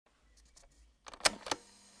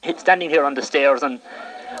standing here on the stairs, and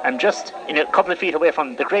I'm just in a couple of feet away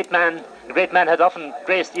from the great man. The great man has often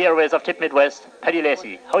graced the airways of Tip Midwest, Paddy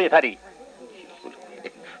Lacey. How are you, Paddy?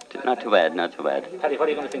 Not too bad, not too bad. Paddy, what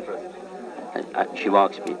are you going to sing for us? She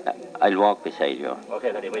walks me. I'll walk beside you.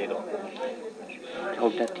 Okay, Paddy, where you go?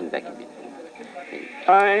 Hold that thing back a bit.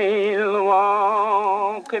 I'll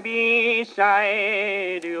walk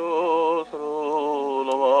beside you through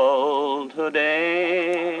the world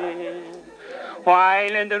today,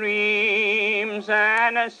 while dreams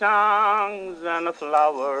and songs and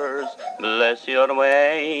flowers bless your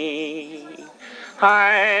way.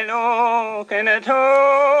 I look into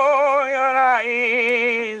your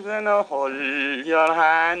eyes and hold your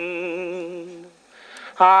hand.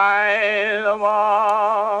 I'll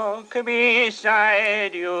walk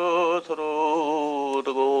beside you through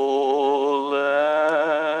the golden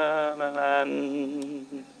land.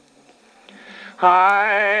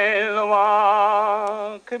 I'll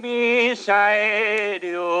walk beside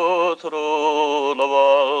you through the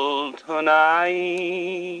world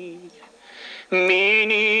tonight.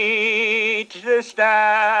 Beneath the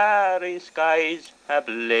starry skies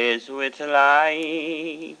ablaze with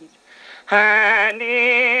light, and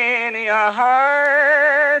in your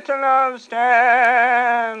heart, love's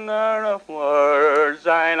tender of words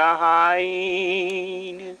I'll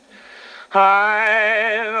hide.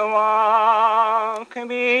 I'll walk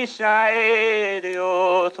beside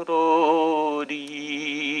you through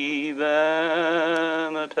the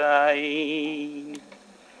eventide.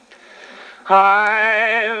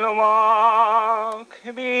 I'll walk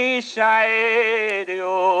beside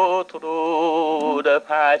you through the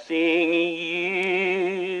passing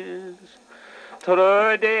years,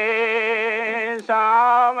 through days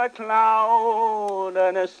of a cloud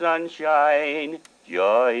and sunshine,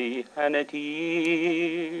 joy and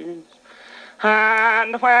tears.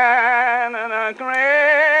 And when the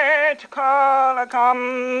great call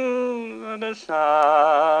comes, the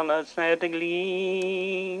sunset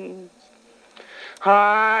gleams,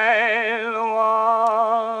 I'll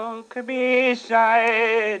walk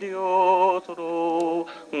beside you through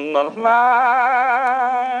the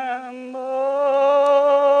land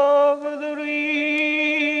of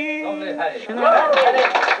dreams.